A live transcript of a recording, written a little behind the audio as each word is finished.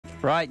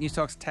Right,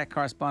 Newstalk's tech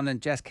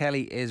correspondent Jess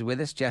Kelly is with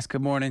us. Jess,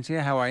 good morning to you.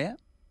 How are you?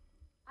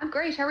 I'm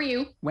great. How are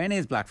you? When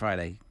is Black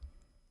Friday?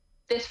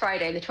 This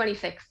Friday, the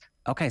 26th.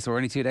 Okay, so we're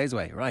only 2 days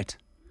away, right?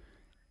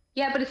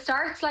 Yeah, but it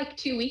starts like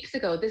 2 weeks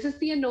ago. This is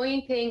the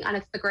annoying thing and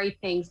it's the great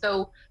thing.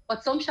 So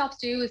what some shops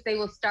do is they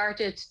will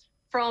start it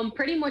from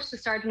pretty much the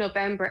start of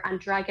November and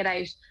drag it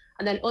out.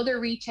 And then other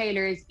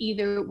retailers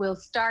either will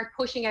start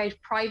pushing out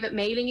private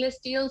mailing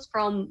list deals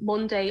from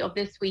Monday of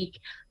this week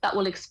that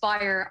will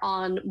expire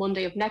on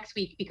Monday of next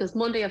week, because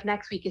Monday of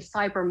next week is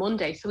Cyber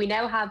Monday. So we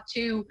now have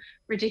two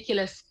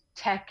ridiculous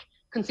tech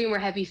consumer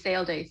heavy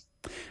sale days.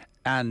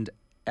 And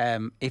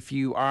if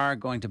you are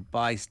going to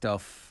buy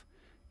stuff,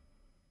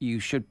 you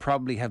should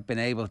probably have been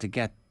able to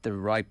get the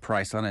right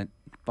price on it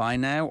by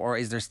now, or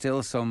is there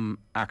still some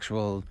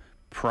actual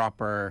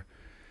proper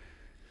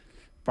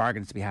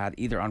bargains to be had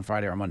either on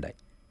Friday or Monday?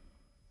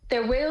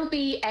 There will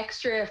be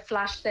extra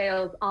flash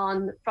sales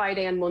on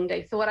Friday and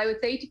Monday. So what I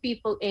would say to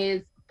people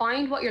is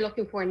find what you're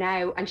looking for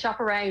now and shop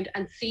around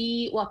and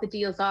see what the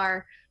deals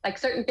are. Like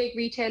certain big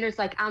retailers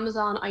like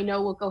Amazon, I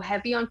know will go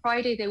heavy on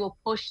Friday. They will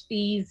push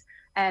these,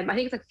 I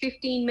think it's like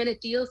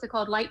 15-minute deals. They're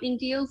called lightning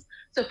deals.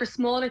 So for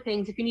smaller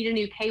things, if you need a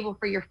new cable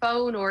for your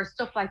phone or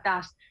stuff like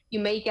that, you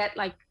may get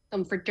like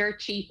them for dirt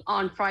cheap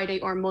on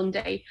Friday or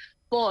Monday.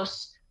 But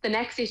the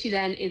next issue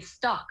then is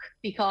stock,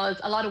 because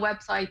a lot of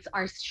websites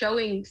are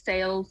showing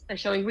sales, they're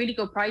showing really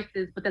good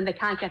prices, but then they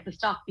can't get the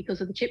stock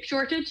because of the chip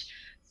shortage.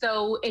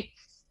 So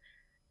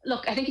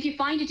look, I think if you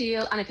find a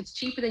deal and if it's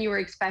cheaper than you were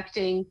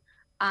expecting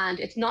and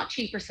it's not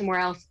cheaper somewhere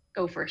else,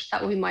 go for it.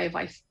 That would be my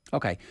advice.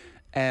 Okay.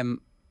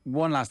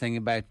 One last thing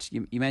about,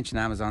 you mentioned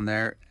Amazon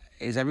there.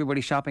 Is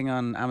everybody shopping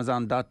on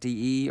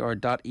Amazon.de or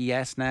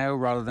 .es now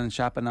rather than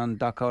shopping on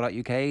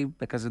 .co.uk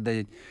because of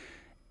the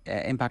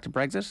impact of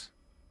Brexit?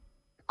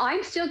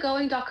 I'm still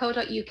going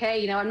 .co.uk.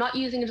 I'm not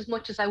using it as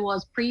much as I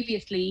was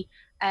previously.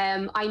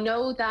 I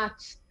know that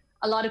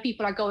a lot of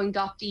people are going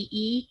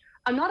 .de.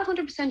 I'm not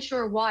 100%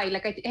 sure why.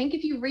 Like, I think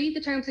if you read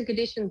the terms and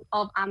conditions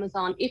of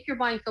Amazon, if you're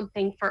buying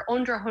something for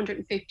under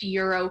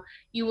 €150,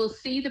 you will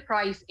see the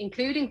price,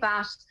 including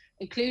VAT,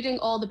 including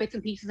all the bits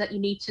and pieces that you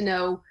need to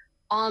know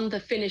on the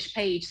finished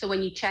page. So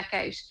when you check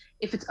out,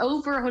 if it's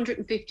over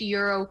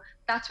 €150,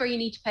 that's where you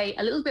need to pay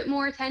a little bit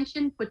more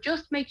attention, but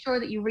just make sure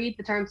that you read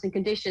the terms and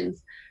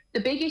conditions. The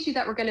big issue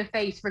that we're going to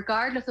face,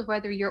 regardless of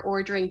whether you're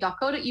ordering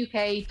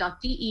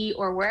 .co.uk, .de,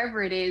 or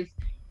wherever it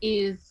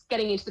is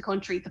getting into the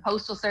country. The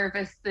postal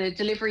service, the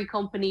delivery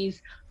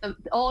companies,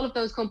 all of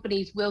those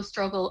companies will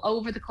struggle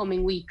over the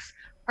coming weeks.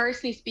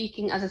 Personally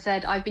speaking, as I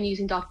said, I've been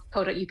using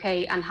 .co.uk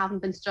and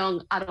haven't been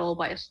stung at all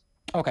by it.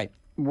 Okay.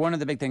 One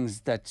of the big things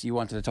that you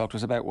wanted to talk to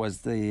us about was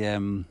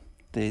the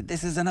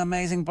this is an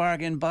amazing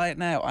bargain, buy it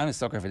now. I'm a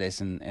sucker for this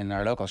in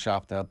our local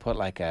shop. They'll put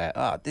like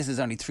this is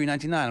only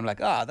 $3.99. I'm like,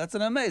 that's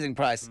an amazing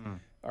price.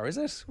 Or is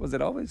it? Was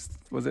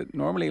it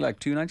normally like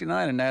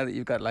 $2.99? And now that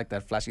you've got like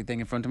that flashy thing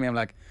in front of me, I'm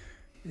like,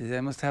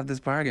 they must have this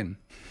bargain.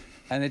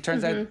 And it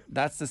turns out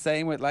that's the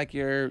same with like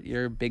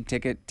your big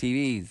ticket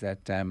TVs,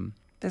 that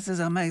this is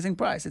an amazing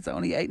price. It's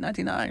only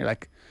 $8.99. You're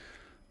like,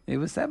 it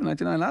was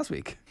 $7.99 last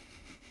week.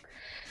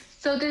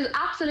 So there's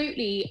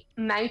absolutely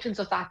mountains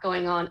of that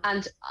going on.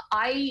 And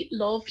I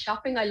love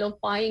shopping. I love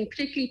buying,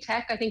 particularly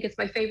tech. I think it's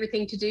my favorite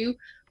thing to do.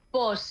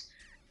 But,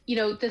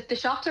 the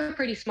shops are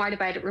pretty smart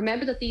about it.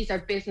 Remember that these are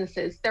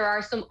businesses. There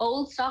are some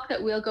old stock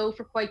that will go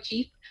for quite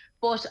cheap,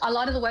 but a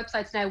lot of the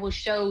websites now will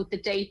show the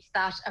dates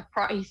that a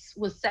price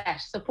was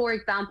set. So for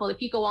example,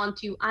 if you go on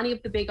to any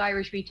of the big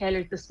Irish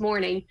retailers this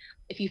morning,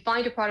 if you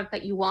find a product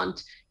that you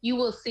want, you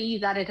will see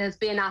that it has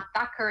been at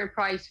that current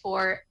price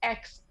for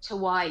X to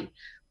Y.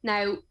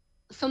 Now,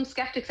 some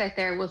skeptics out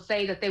there will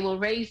say that they will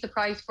raise the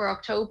price for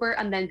October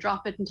and then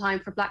drop it in time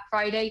for Black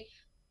Friday.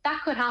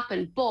 That could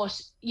happen,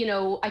 but,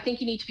 I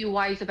think you need to be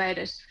wise about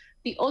it.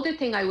 The other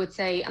thing I would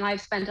say, and I've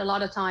spent a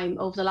lot of time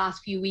over the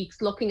last few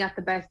weeks looking at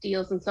the best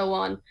deals and so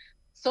on,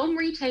 some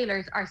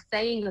retailers are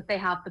saying that they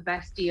have the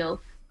best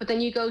deal, but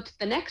then you go to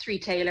the next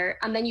retailer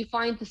and then you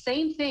find the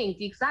same thing,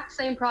 the exact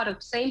same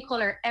product, same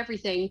color,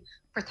 everything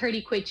for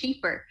 30 quid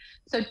cheaper.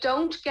 So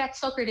don't get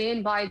suckered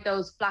in by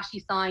those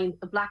flashy signs,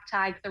 the black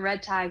tags, the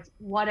red tags,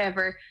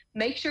 whatever.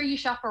 Make sure you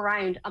shop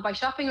around. And by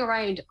shopping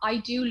around, I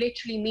do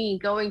literally mean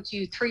going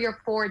to 3 or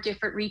 4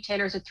 different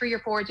retailers or 3 or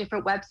 4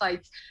 different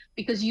websites,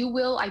 because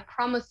I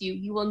promise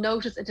you will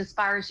notice a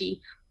disparity.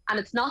 And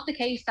it's not the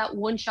case that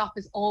one shop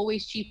is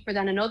always cheaper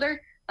than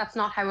another. That's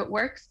not how it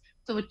works.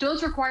 So it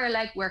does require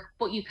legwork,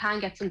 but you can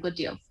get some good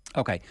deals.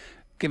 Okay.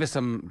 Give us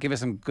some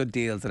good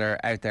deals that are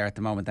out there at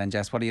the moment then,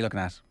 Jess. What are you looking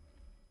at?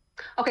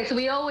 Okay, so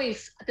we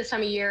always, at this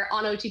time of year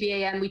on OTB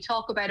AM, we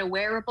talk about a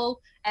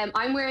wearable.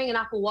 I'm wearing an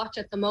Apple Watch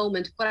at the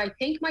moment, but I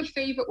think my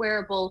favourite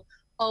wearable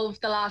of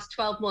the last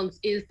 12 months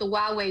is the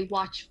Huawei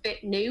Watch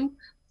Fit New.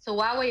 So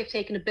Huawei have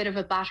taken a bit of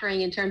a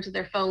battering in terms of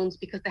their phones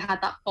because they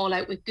had that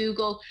fallout with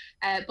Google,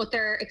 but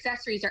their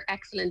accessories are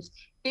excellent.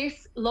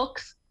 This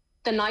looks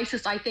the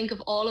nicest, I think, of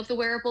all of the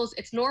wearables.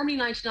 It's normally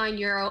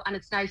 €99 and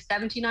it's now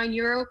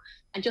 €79.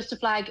 And just to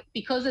flag,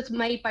 because it's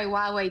made by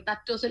Huawei, that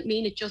doesn't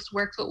mean it just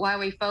works with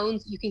Huawei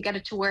phones. You can get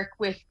it to work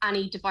with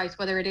any device,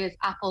 whether it is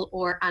Apple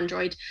or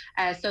Android.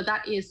 So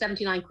that is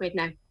 £79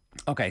 now.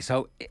 Okay,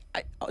 so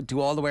do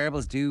all the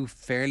wearables do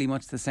fairly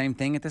much the same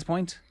thing at this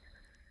point?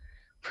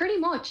 Pretty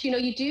much.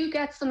 You do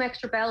get some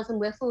extra bells and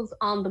whistles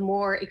on the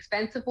more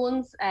expensive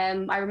ones.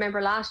 I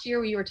remember last year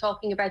we were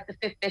talking about the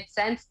Fitbit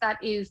Sense. That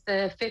is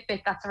the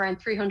Fitbit that's around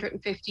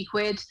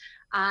 £350,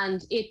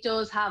 and it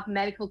does have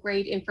medical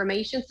grade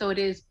information, so it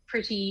is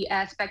pretty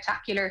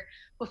spectacular.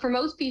 But for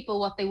most people,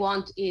 what they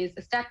want is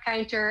a step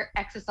counter,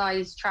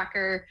 exercise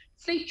tracker,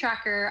 sleep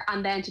tracker,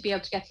 and then to be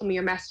able to get some of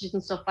your messages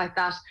and stuff like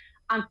that.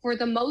 And for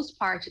the most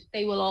part,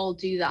 they will all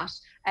do that.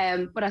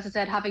 But as I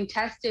said, having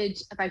tested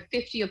about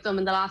 50 of them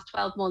in the last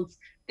 12 months,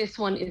 this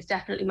one is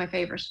definitely my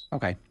favourite.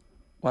 Okay.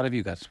 What have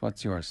you got?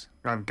 What's yours?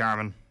 I'm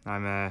Garmin.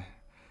 I'm a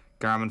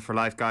Garmin for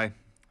life guy.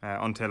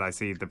 Until I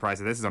see the price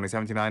of this is only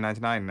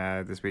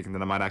 $79.99 this week, and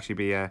then I might actually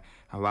be a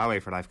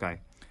Huawei for life guy.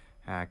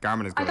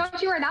 Garmin is good. I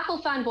thought you were an Apple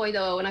fanboy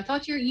though, and I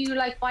thought you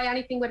like buy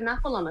anything with an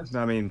Apple on it.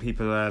 I mean,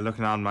 people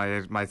looking on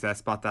my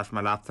spot that for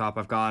my laptop.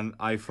 I've gone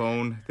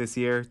iPhone this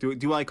year.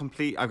 Do I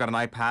complete? I've got an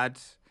iPad.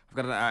 I've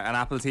got an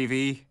Apple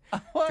TV.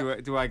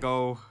 Do I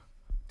go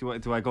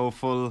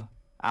full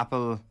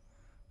Apple?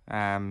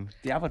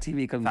 The Apple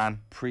TV comes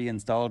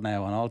pre-installed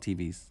now on all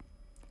TVs.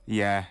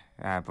 Yeah,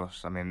 but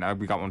I mean,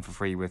 we got one for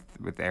free with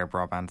Air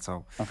Broadband,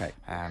 so okay.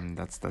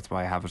 That's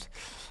why I have it.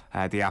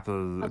 The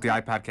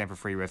iPad came for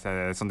free with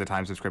a Sunday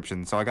Times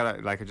subscription, so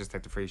I just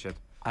take the free shit.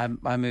 I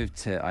moved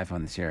to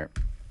iPhone this year.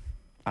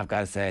 I've got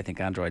to say, I think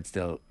Android's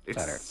still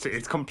better.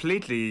 It's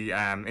completely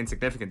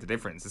insignificant, the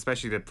difference,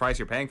 especially the price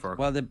you're paying for.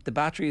 Well, the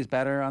battery is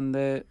better on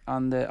the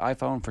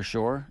iPhone for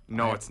sure.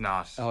 No, it's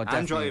not. Oh,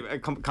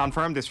 Android,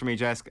 confirm this for me,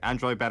 Jess.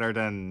 Android better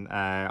than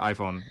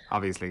iPhone,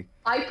 obviously.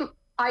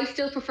 I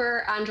still prefer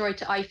Android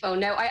to iPhone.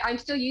 Now, I'm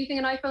still using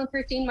an iPhone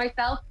 13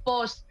 myself,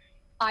 but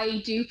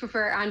I do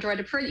prefer Android.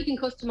 I prefer that you can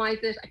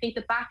customize it. I think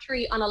the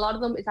battery on a lot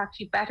of them is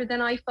actually better than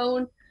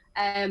iPhone,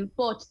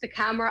 but the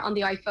camera on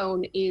the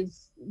iPhone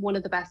is one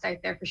of the best out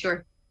there for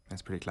sure.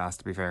 That's pretty class,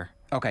 to be fair.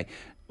 Okay,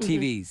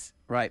 TVs,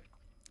 right.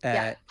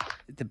 Yeah.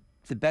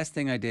 The best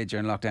thing I did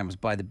during lockdown was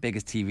buy the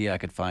biggest TV I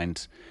could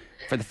find.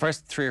 For the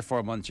first 3 or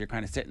 4 months, you're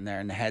kind of sitting there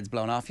and the head's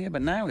blown off you.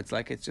 But now it's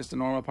like it's just a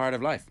normal part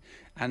of life.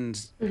 And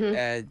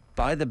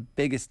buy the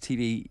biggest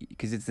TV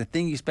because it's the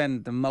thing you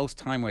spend the most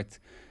time with.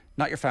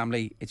 Not your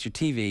family, it's your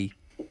TV.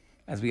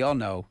 As we all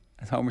know,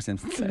 as Homer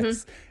Simpson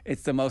says,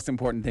 it's the most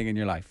important thing in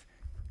your life.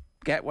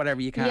 Get whatever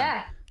you can.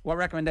 Yeah. What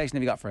recommendation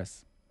have you got for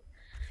us?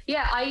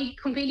 Yeah, I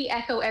completely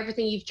echo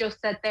everything you've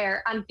just said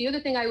there. And the other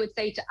thing I would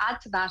say to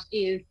add to that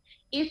is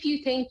if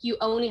you think you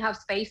only have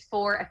space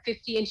for a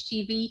 50-inch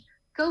TV,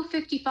 go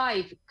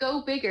 55,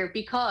 go bigger,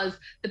 because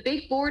the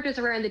big borders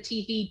around the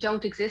TV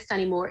don't exist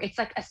anymore. It's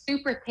like a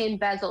super thin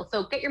bezel.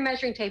 So get your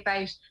measuring tape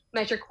out,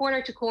 measure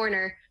corner to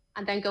corner,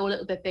 and then go a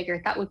little bit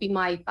bigger. That would be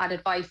my bad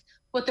advice.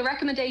 But the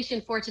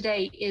recommendation for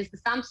today is the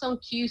Samsung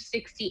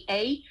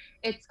Q60A.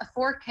 It's a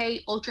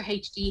 4K Ultra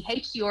HD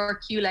HDR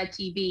QLED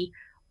TV.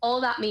 All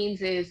that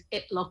means is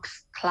it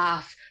looks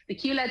class. The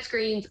QLED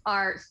screens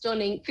are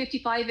stunning,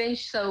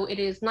 55-inch, so it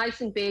is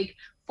nice and big.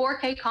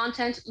 4K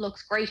content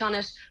looks great on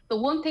it. The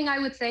one thing I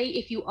would say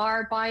if you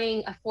are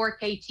buying a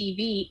 4K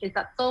TV is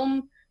that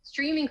some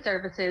streaming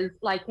services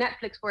like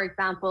Netflix, for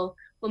example,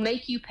 will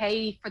make you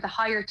pay for the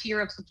higher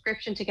tier of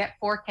subscription to get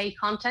 4K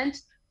content.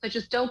 So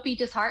just don't be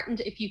disheartened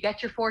if you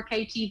get your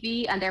 4K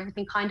TV and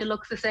everything kind of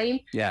looks the same.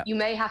 Yeah. You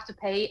may have to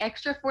pay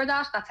extra for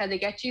that. That's how they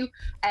get you.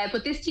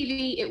 But this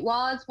TV, it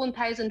was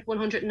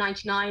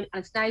 $1,199 and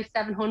it's now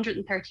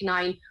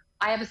 $739.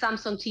 I have a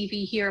Samsung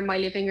TV here in my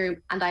living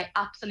room and I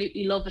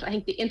absolutely love it. I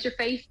think the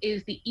interface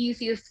is the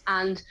easiest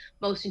and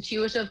most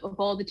intuitive of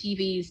all the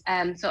TVs.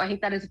 So I think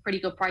that is a pretty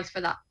good price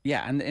for that.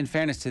 Yeah, and in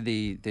fairness to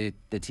the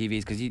TVs,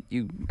 because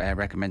you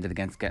recommended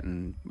against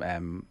getting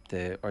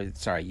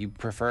you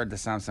preferred the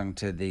Samsung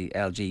to the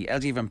LG.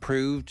 LG have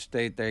improved.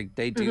 They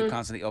do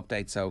constantly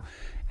update. So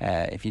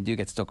if you do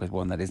get stuck with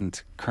one that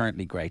isn't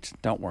currently great,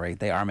 don't worry,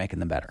 they are making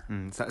them better.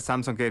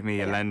 Samsung gave me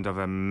a lend of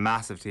a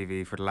massive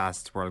TV for the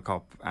last World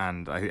Cup,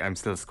 and I'm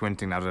still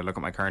squinting now that I look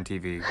at my current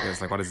TV.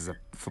 It's like, what is this,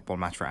 a football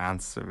match for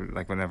ants?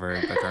 Like whenever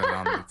I turn it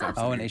on, it's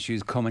absolutely... Owen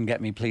issues, come and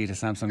get me please a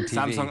Samsung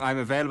TV. Samsung, I'm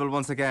available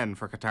once again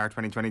for Qatar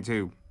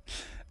 2022.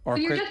 So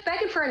you're just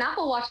begging for an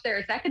Apple Watch there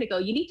a second ago.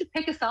 You need to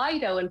pick a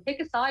side, Owen. Pick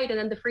a side, and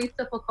then the free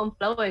stuff will come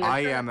flowing.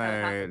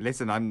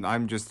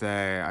 I'm just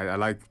I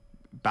like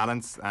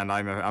balance, and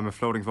I'm a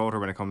floating voter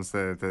when it comes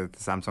to the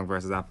Samsung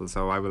versus Apple.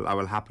 So I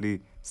will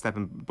happily step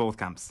in both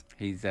camps.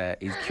 He's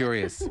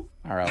curious,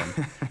 our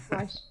Owen.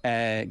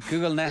 Right.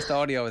 Google Nest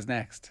Audio is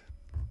next.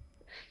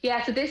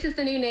 Yeah, so this is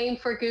the new name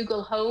for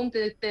Google Home,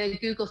 the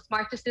Google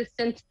Smart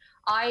Assistant.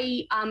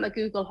 I am a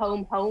Google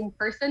Home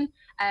person.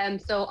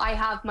 So I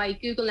have my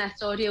Google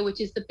Nest Audio,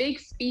 which is the big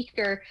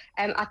speaker.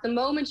 At the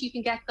moment, you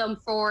can get them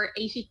for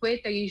 80 quid.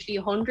 They're usually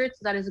 100, so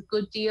that is a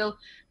good deal.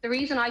 The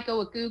reason I go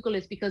with Google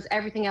is because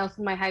everything else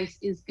in my house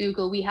is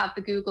Google. We have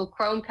the Google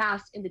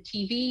Chromecast in the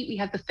TV. We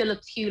have the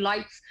Philips Hue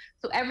lights.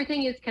 So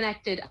everything is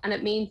connected, and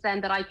it means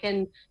then that I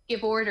can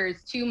give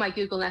orders to my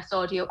Google Nest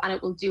Audio and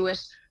it will do it.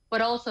 But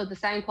also the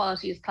sound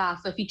quality is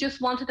class. So if you just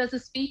want it as a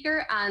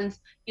speaker and,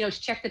 to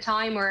check the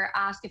time or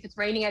ask if it's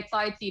raining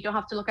outside so you don't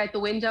have to look out the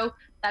window,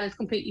 that is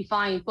completely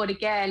fine. But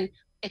again,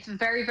 it's a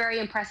very, very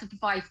impressive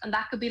device, and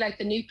that could be like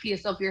the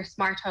nucleus of your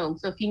smart home.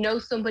 So if you know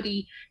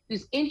somebody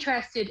who's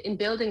interested in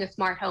building a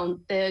smart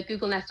home, the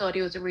Google Nest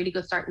Audio is a really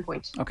good starting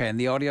point. Okay, and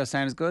the audio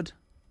sound is good?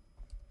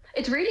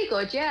 It's really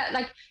good, yeah.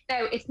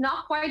 Now, it's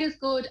not quite as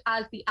good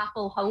as the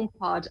Apple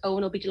HomePod.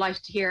 Owen will be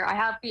delighted to hear. I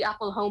have the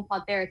Apple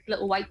HomePod there. It's a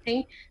little white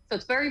thing. So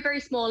it's very, very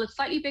small. It's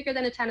slightly bigger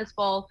than a tennis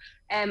ball.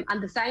 And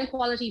the sound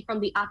quality from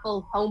the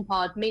Apple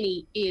HomePod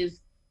Mini is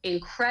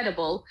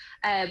incredible.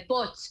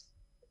 But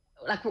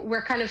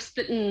we're kind of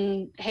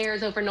splitting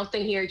hairs over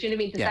nothing here. Do you know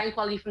what I mean? The sound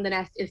quality from the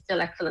Nest is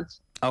still excellent.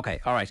 Okay,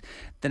 all right.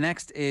 The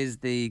next is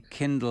the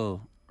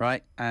Kindle,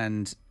 right?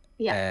 And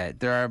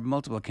there are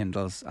multiple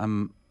Kindles.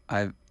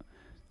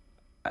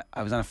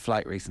 I was on a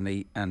flight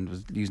recently and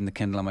was using the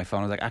Kindle on my phone.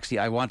 I was like, actually,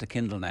 I want a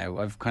Kindle now.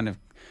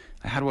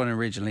 I had one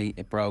originally,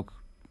 it broke,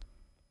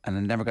 and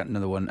I never got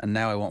another one, and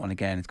now I want one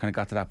again. It's kind of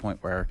got to that point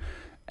where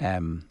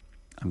I'm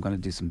going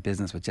to do some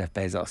business with Jeff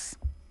Bezos.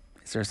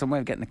 Is there some way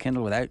of getting a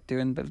Kindle without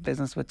doing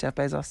business with Jeff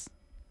Bezos?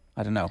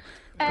 I don't know.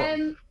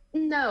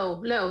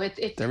 No,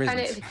 it's there kind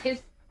isn't. of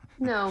his.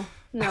 No.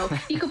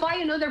 You could buy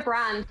another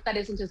brand that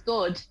isn't as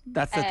good.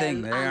 That's the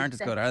thing. They aren't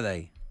as good, are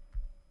they?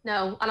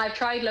 No, and I've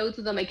tried loads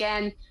of them.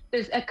 Again,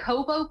 there's a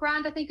Kobo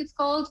brand, I think it's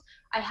called.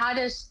 I had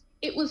it.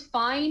 It was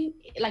fine.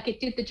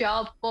 It did the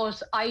job,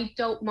 but I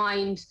don't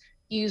mind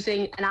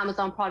using an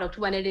Amazon product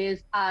when it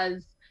is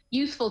as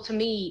useful to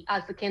me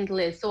as the Kindle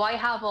is. So I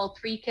have all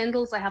three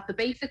Kindles. I have the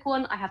basic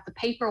one, I have the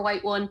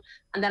Paperwhite one,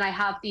 and then I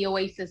have the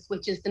Oasis,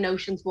 which is the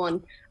Notions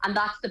one. And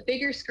that's the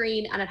bigger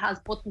screen, and it has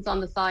buttons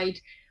on the side.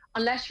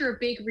 Unless you're a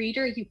big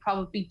reader, you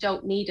probably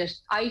don't need it.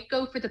 I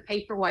go for the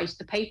Paperwhite.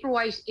 The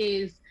Paperwhite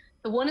is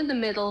the one in the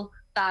middle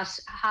that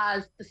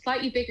has the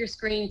slightly bigger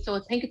screen. So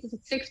I think it's a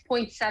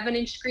 6.7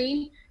 inch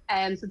screen.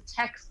 So the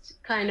text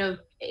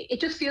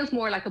it just feels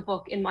more like a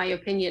book in my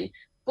opinion.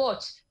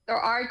 But there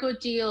are good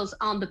deals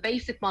on the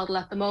basic model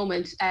at the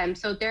moment.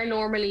 So they're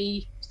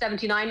normally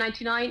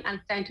 $79.99 and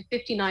it's down to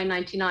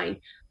 $59.99.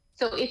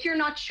 So if you're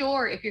not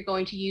sure if you're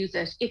going to use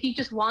it, if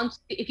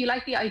you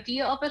like the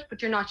idea of it,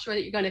 but you're not sure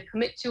that you're going to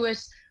commit to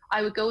it,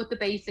 I would go with the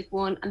basic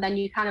one, and then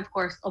you can, of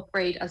course,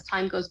 upgrade as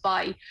time goes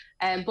by.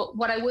 But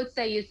what I would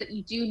say is that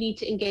you do need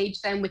to engage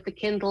them with the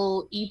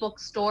Kindle ebook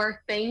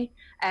store thing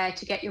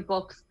to get your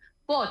books.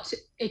 But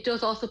it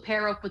does also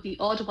pair up with the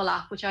Audible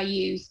app, which I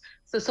use.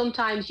 So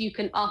sometimes you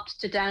can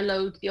opt to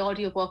download the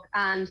audiobook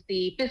and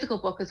the physical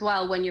book as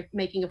well when you're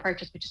making a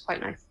purchase, which is quite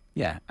nice.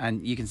 Yeah,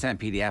 and you can send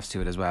PDFs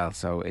to it as well.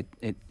 So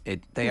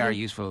they are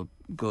useful,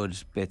 good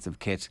bits of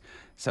kit.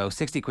 So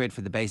 60 quid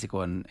for the basic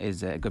one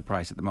is a good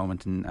price at the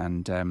moment,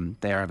 and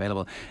they are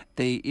available.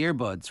 The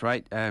earbuds,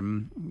 right?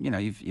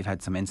 You've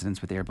had some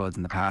incidents with earbuds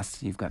in the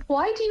past. You've got.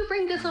 Why do you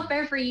bring this up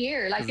every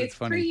year? It's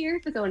 3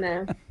 years ago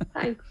now.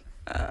 Thanks.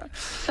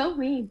 So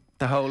mean.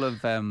 The whole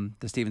of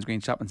the Stephen's Green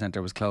Shopping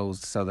Centre was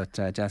closed so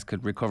that Jess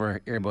could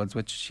recover earbuds,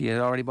 which she had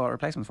already bought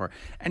replacements for.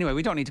 Anyway,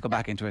 we don't need to go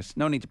back into it.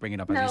 No need to bring it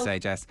up, as you say,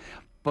 Jess.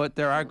 But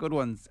there are good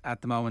ones at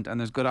the moment, and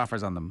there's good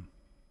offers on them.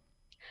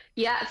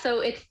 Yeah,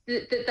 so it's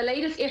the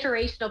latest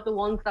iteration of the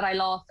ones that I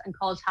lost and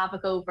caused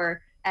havoc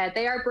over.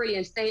 They are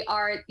brilliant. They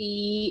are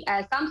the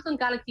Samsung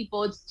Galaxy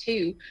Buds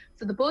 2.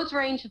 So the Buds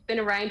range have been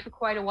around for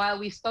quite a while.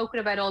 We've spoken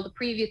about all the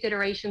previous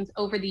iterations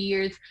over the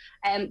years.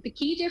 The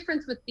key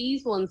difference with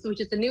these ones,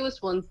 which is the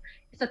newest ones,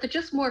 is that they're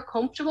just more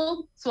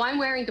comfortable. So I'm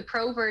wearing the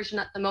Pro version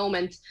at the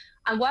moment.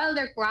 And while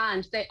they're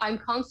grand, I'm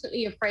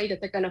constantly afraid that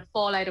they're going to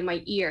fall out of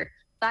my ear.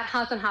 That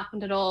hasn't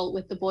happened at all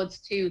with the Buds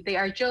 2. They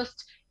are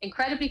just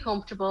incredibly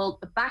comfortable.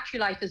 The battery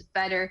life is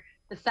better.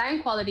 The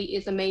sound quality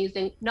is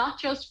amazing, not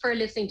just for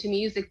listening to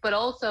music, but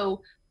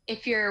also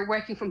if you're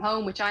working from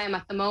home, which I am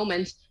at the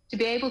moment, to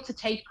be able to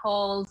take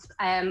calls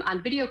and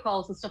video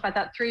calls and stuff like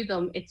that through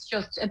them. It's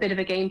just a bit of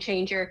a game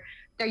changer.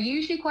 They're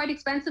usually quite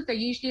expensive. They're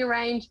usually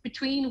around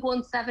between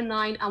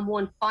 $179 and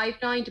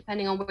 $159,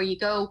 depending on where you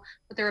go.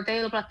 But they're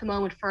available at the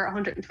moment for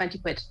 120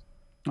 quid.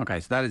 Okay,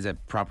 so that is a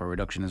proper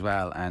reduction as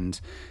well. And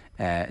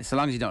so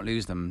long as you don't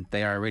lose them,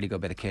 they are a really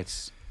good bit of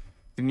kits.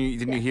 Didn't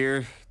you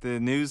hear the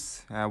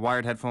news?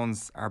 Wired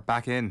headphones are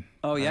back in.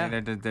 Oh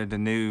yeah, they're the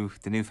new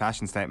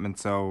fashion statement.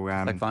 So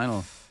like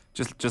vinyl,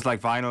 just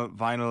like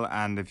vinyl.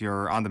 And if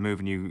you're on the move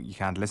and you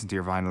can't listen to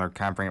your vinyl or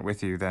can't bring it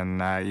with you,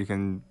 then you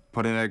can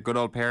put in a good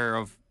old pair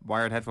of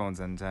wired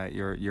headphones, and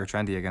you're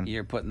trendy again.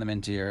 You're putting them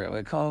into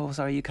your. Oh,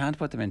 sorry, you can't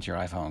put them into your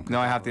iPhone. No,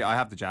 I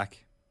have the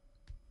jack.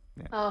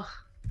 Yeah. Oh.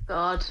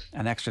 God.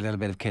 An extra little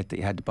bit of kit that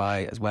you had to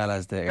buy as well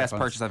as the Best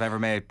earphones. purchase I've ever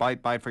made. Buy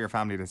it for your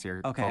family this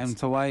year. Okay, folks. and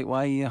so why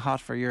are you hot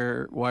for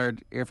your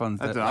wired earphones?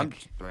 That,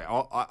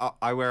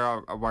 I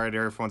wear wired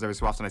earphones every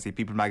so often. I see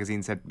People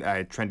magazine said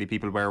trendy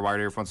people wear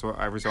wired earphones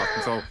every so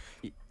often. So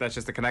that's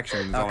just the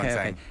connection. Is all I'm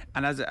saying.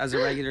 And as a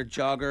regular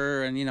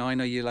jogger, and I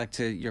know you like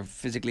to. You're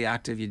physically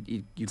active.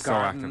 You So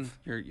garden.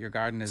 active. Your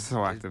garden is,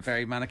 So is active.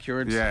 very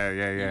manicured.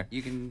 Yeah.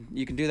 You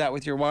can do that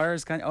with your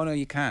wires. Oh no,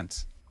 you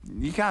can't.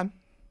 You can.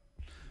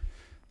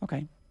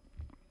 Okay,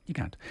 you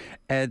can't.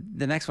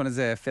 The next one is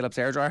a Philips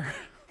air fryer.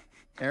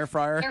 Air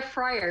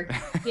fryer.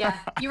 Yeah,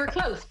 you were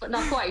close, but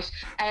not quite.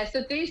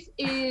 So this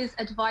is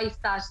a device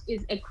that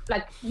is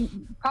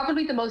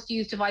probably the most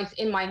used device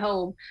in my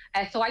home.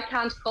 So I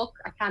can't cook,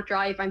 I can't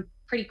drive, I'm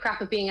pretty crap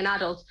at being an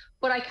adult,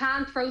 but I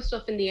can throw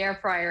stuff in the air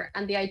fryer.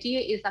 And the idea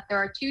is that there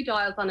are 2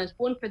 dials on it,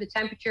 one for the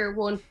temperature,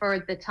 one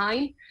for the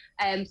time.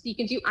 So you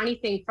can do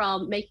anything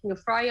from making a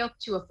fry up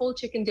to a full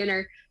chicken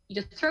dinner. You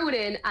just throw it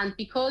in, and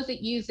because it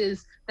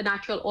uses the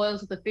natural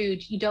oils of the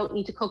food, you don't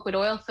need to cook with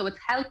oil. So it's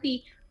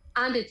healthy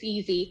and it's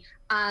easy,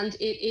 and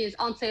it is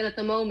on sale at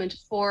the moment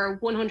for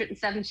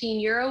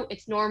 €117.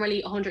 It's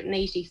normally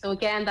 180. So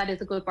again, that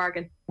is a good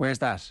bargain. Where's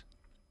that?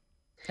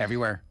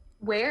 Everywhere.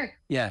 Where?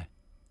 Yeah.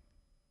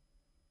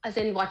 As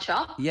in what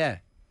shop? Yeah.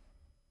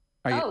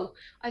 I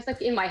was like,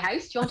 in my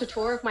house. Do you want a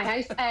tour of my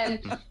house?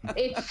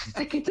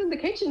 It's in the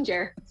kitchen,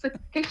 Ger. It's a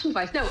kitchen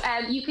device. No,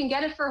 you can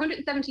get it for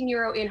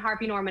 €117 in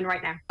Harvey Norman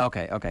right now.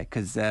 Okay,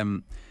 because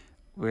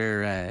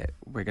we're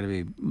going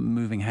to be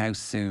moving house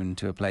soon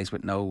to a place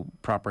with no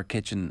proper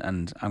kitchen,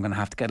 and I'm going to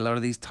have to get a lot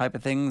of these type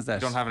of things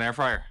that. You don't have an air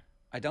fryer.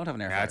 I don't have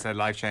an air fryer. Yeah, it's a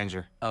life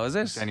changer. Oh, is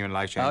it? Genuine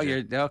life changer. Oh,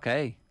 you're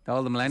okay.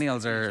 All the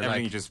millennials are everything.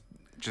 like. You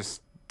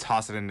just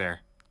toss it in there,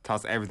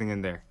 toss everything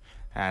in there,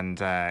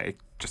 and it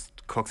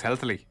just cooks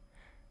healthily.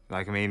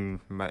 Like, I mean,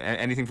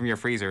 anything from your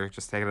freezer,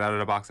 just take it out of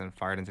the box and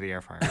fire it into the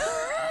air fryer.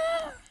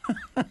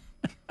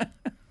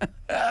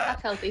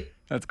 That's healthy.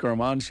 That's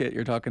gourmand shit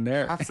you're talking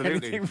there.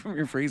 Absolutely. Anything from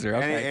your freezer.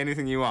 Okay.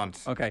 Anything you want.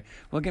 Okay.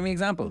 Well, give me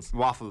examples.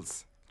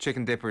 Waffles,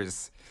 chicken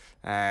dippers.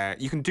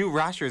 You can do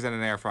rashers in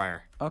an air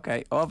fryer.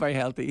 Okay. All very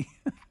healthy.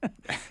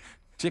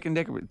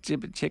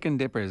 Chicken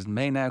dippers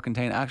may now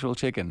contain actual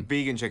chicken.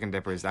 Vegan chicken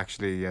dippers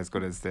actually as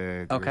good as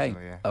the Okay.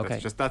 original, yeah.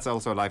 Okay. That's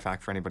also a life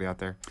hack for anybody out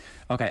there.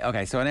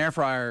 Okay. So an air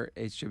fryer,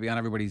 it should be on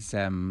everybody's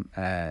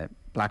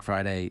Black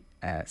Friday,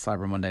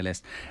 Cyber Monday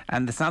list.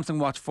 And the Samsung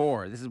Watch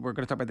 4. We're going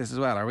to talk about this as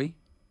well, are we?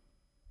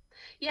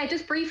 Yeah,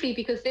 just briefly,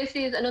 because this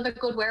is another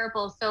good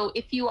wearable. So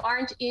if you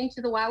aren't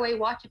into the Huawei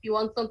watch, if you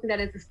want something that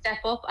is a step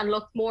up and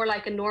looks more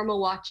like a normal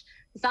watch,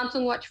 the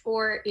Samsung Watch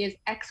 4 is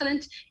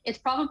excellent. It's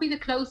probably the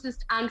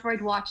closest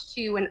Android watch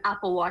to an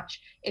Apple Watch.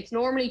 It's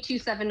normally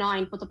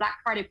 $279, but the Black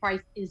Friday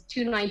price is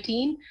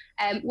 $219.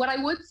 What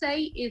I would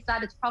say is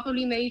that it's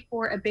probably made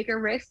for a bigger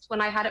wrist. When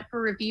I had it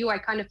for review, I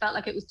kind of felt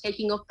like it was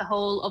taking up the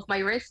whole of my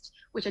wrist,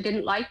 which I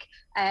didn't like.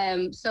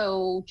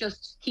 So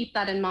just keep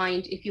that in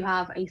mind if you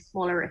have a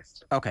smaller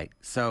wrist. Okay,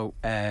 so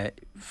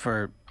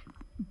for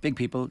big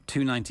people,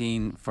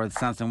 $219 for the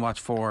Samsung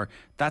Watch 4.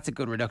 That's a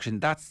good reduction.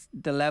 That's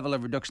the level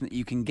of reduction that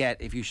you can get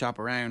if you shop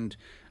around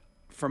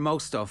for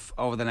most stuff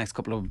over the next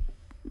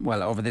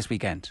over this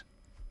weekend.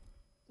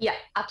 Yeah,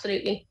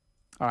 absolutely.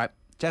 All right.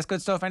 Jess,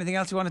 good stuff. Anything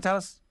else you want to tell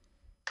us?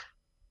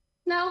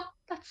 No,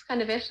 that's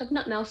kind of it. I've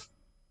nothing else.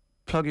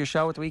 Plug your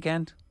show at the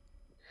weekend.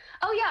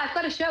 Oh yeah, I've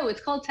got a show. It's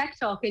called Tech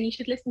Talk, and you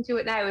should listen to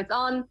it now. It's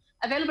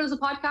available as a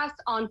podcast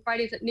on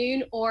Fridays at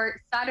noon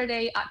or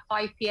Saturday at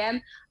 5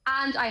 p.m.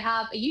 And I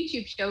have a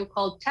YouTube show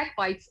called Tech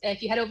Bites.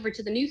 If you head over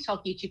to the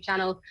Newstalk YouTube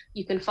channel,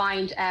 you can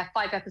find 5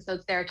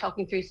 episodes there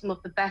talking through some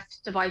of the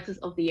best devices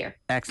of the year.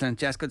 Excellent.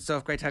 Jess, good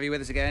stuff. Great to have you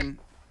with us again.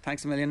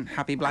 Thanks a million.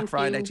 Happy Black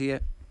Friday to you.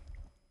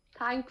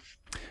 Thanks.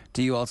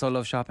 Do you also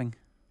love shopping?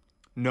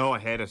 No, I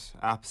hate it.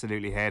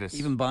 Absolutely hate it.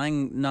 Even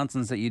buying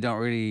nonsense that you don't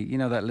really,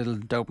 that little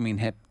dopamine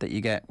hit that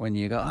you get when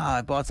you go,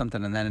 I bought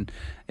something, and then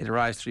it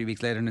arrives 3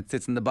 weeks later and it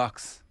sits in the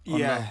box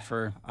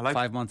for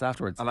 5 months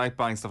afterwards. I like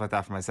buying stuff like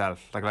that for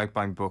myself. Like, I like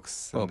buying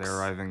books. And they're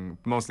arriving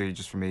mostly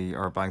just for me,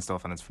 or buying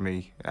stuff and it's for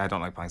me. I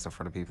don't like buying stuff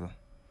for other people.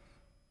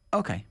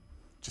 Okay.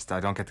 I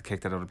don't get the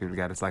kick that other people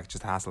get. It's like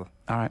just hassle.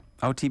 All right.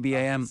 OTB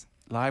AM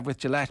live with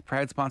Gillette,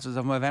 proud sponsors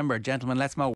of Movember. Gentlemen, let's mow.